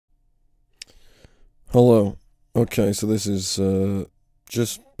Hello. Okay, so this is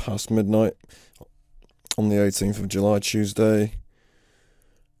just past midnight on the 18th of July, Tuesday.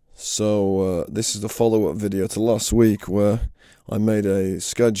 So this is the follow-up video to last week where I made a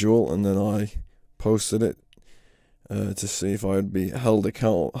schedule and then I posted it to see if I would be held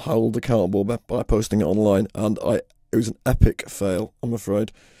accountable by posting it online, and it was an epic fail, I'm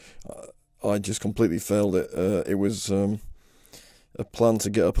afraid. I just completely failed it. It was a plan to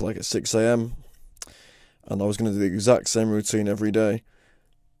get up like at 6 a.m. and I was going to do the exact same routine every day.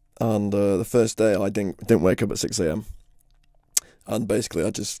 And the first day I didn't wake up at 6 a.m. and basically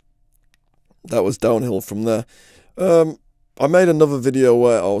that was downhill from there. I made another video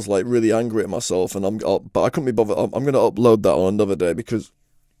where I was like really angry at myself, but I couldn't be bothered. I'm going to upload that on another day because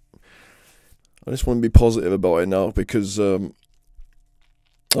I just want to be positive about it now, because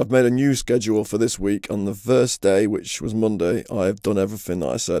I've made a new schedule for this week. On the first day, which was Monday, I've done everything that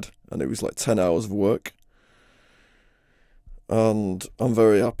I said, and it was like 10 hours of work. And I'm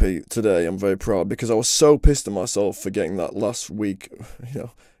very happy today. I'm very proud because I was so pissed at myself for getting that last week,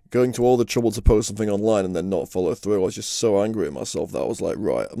 going to all the trouble to post something online and then not follow through. I was just so angry at myself that I was like,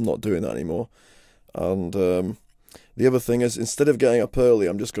 right, I'm not doing that anymore. And the other thing is, instead of getting up early,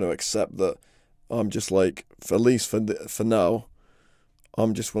 I'm just going to accept that I'm just like, at least for now,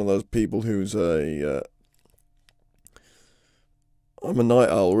 I'm just one of those people who's I'm a night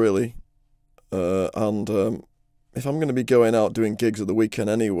owl, really. If I'm going to be going out doing gigs at the weekend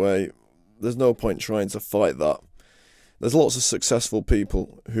anyway, there's no point trying to fight that. There's lots of successful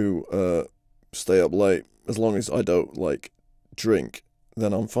people who stay up late. As long as I don't drink,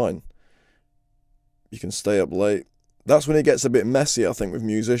 then I'm fine. You can stay up late. That's when it gets a bit messy, I think, with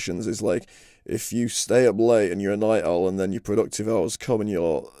musicians. It's like, if you stay up late and you're a night owl and then your productive hours come and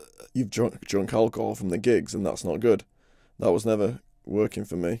you've drunk alcohol from the gigs, and that's not good. That was never working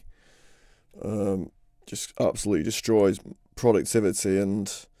for me. Just absolutely destroys productivity,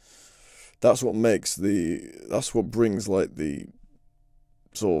 and that's what brings the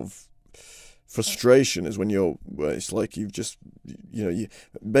sort of frustration, is when where it's like you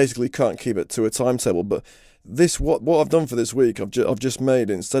basically can't keep it to a timetable. But what I've done for this week, I've just made,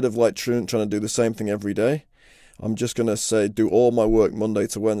 instead of trying to do the same thing every day, I'm just gonna say do all my work Monday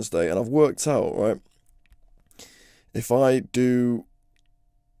to Wednesday, and I've worked out, right, if I do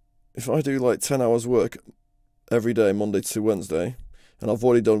like 10 hours work every day, Monday to Wednesday, and I've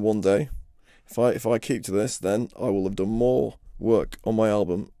already done one day, if I keep to this, then I will have done more work on my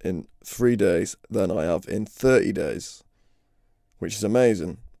album in 3 days than I have in 30 days, which is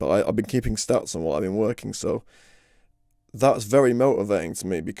amazing. But I've been keeping stats on what I've been working, so that's very motivating to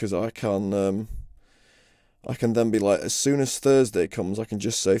me, because I can then be like, as soon as Thursday comes, I can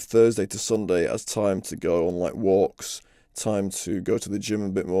just say Thursday to Sunday as time to go on walks, time to go to the gym a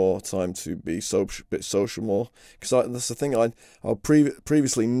bit more, time to be a bit social more. Because that's the thing, I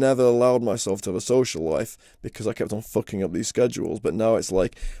previously never allowed myself to have a social life because I kept on fucking up these schedules. But now it's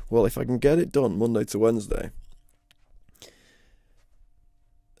like, well, if I can get it done Monday to Wednesday,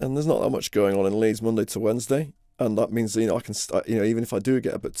 and there's not that much going on in Leeds Monday to Wednesday, and that means I can even if I do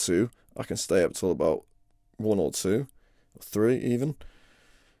get up at 2, I can stay up till about 1 or 2 or 3 even,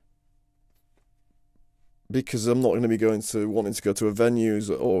 because I'm not going to be wanting to go to venues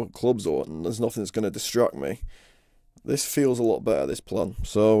or clubs, and there's nothing that's going to distract me. This feels a lot better, this plan.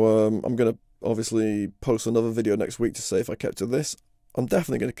 So I'm going to obviously post another video next week to say if I kept to this. I'm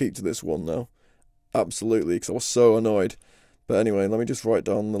definitely going to keep to this one now. Absolutely, because I was so annoyed. But anyway, let me just write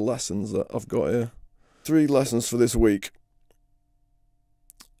down the lessons that I've got here. 3 lessons for this week.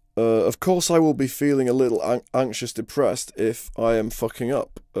 Of course, I will be feeling a little anxious, depressed if I am fucking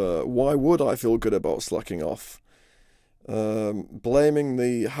up. Why would I feel good about slacking off? Blaming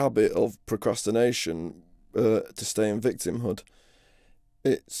the habit of procrastination to stay in victimhood.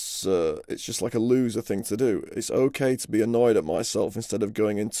 It's just like a loser thing to do. It's okay to be annoyed at myself instead of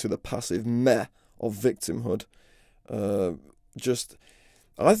going into the passive meh of victimhood. I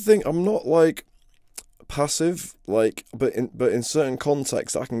think I'm not passive, but in certain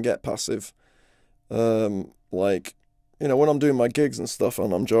contexts I can get passive. When I'm doing my gigs and stuff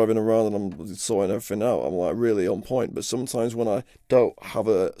and I'm driving around and I'm sorting everything out, I'm really on point. But sometimes when I don't have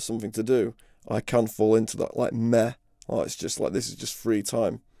something to do, I can fall into that meh. It's just this is just free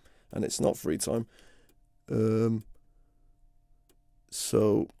time, and it's not free time. Don't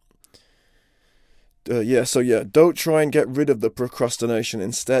try and get rid of the procrastination.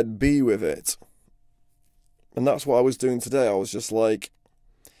 Instead, be with it. And that's what I was doing today. I was just I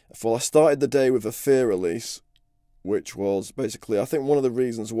started the day with a fear release, which was basically, I think one of the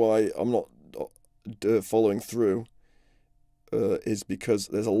reasons why I'm not following through is because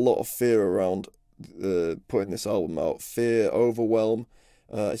there's a lot of fear around putting this album out. Fear, overwhelm.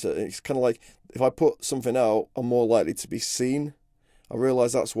 It's kind of like if I put something out, I'm more likely to be seen. I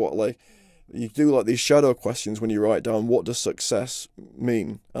realise that's what, like, you do like these shadow questions when you write down what does success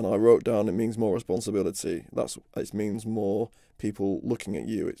mean, and I wrote down it means more responsibility. It means more people looking at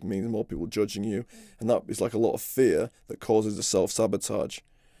you. It means more people judging you, and that is like a lot of fear that causes the self-sabotage.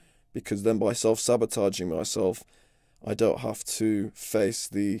 Because then by self-sabotaging myself, I don't have to face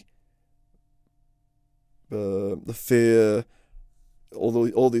the fear,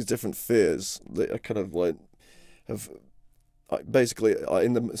 all these different fears that are kind of like have. In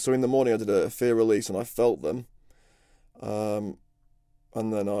the morning I did a fear release and I felt them, and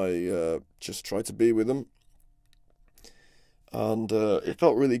then I just tried to be with them, and it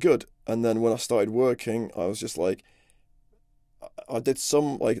felt really good. And then when I started working, I was just like, I did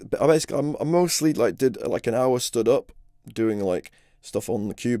some like I mostly like did like an hour stood up doing like stuff on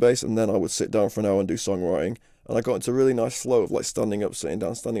the Cubase, and then I would sit down for an hour and do songwriting. And I got into a really nice flow of like standing up, sitting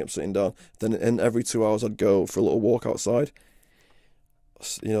down, standing up, sitting down. Then in every 2 hours I'd go for a little walk outside.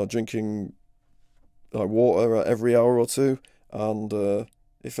 Drinking like water every hour or two, and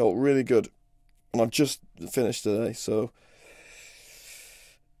it felt really good. And I've just finished today, so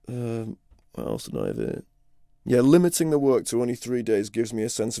what else did I have here? Yeah, limiting the work to only 3 days gives me a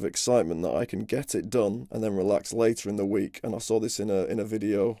sense of excitement that I can get it done and then relax later in the week. And I saw this in a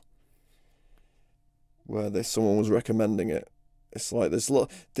video where someone was recommending it. It's like there's a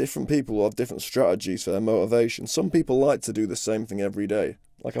lot different people who have different strategies for their motivation. Some people like to do the same thing every day.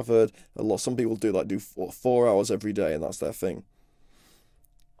 Like I've heard some people do 4 hours every day, and that's their thing.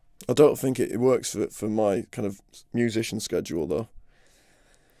 I don't think it works for my kind of musician schedule though.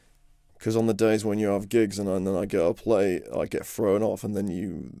 Because on the days when you have gigs and then I go play, I get thrown off, and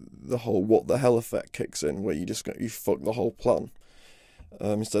then the whole what the hell effect kicks in, where you fuck the whole plan.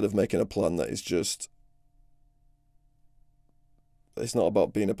 Instead of making a plan that is just, it's not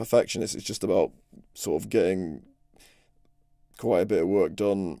about being a perfectionist, it's just about sort of getting quite a bit of work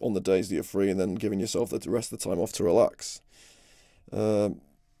done on the days that you're free, and then giving yourself the rest of the time off to relax.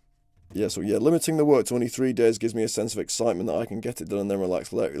 Limiting the work to only 3 days gives me a sense of excitement that I can get it done and then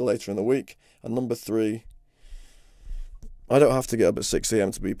relax later in the week. And number 3, I don't have to get up at 6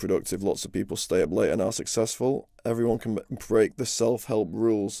 a.m. to be productive. Lots of people stay up late and are successful. Everyone can break the self-help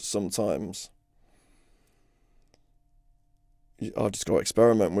rules sometimes. I've just got to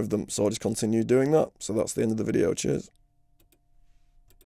experiment with them, so I'll just continue doing that. So that's the end of the video. Cheers.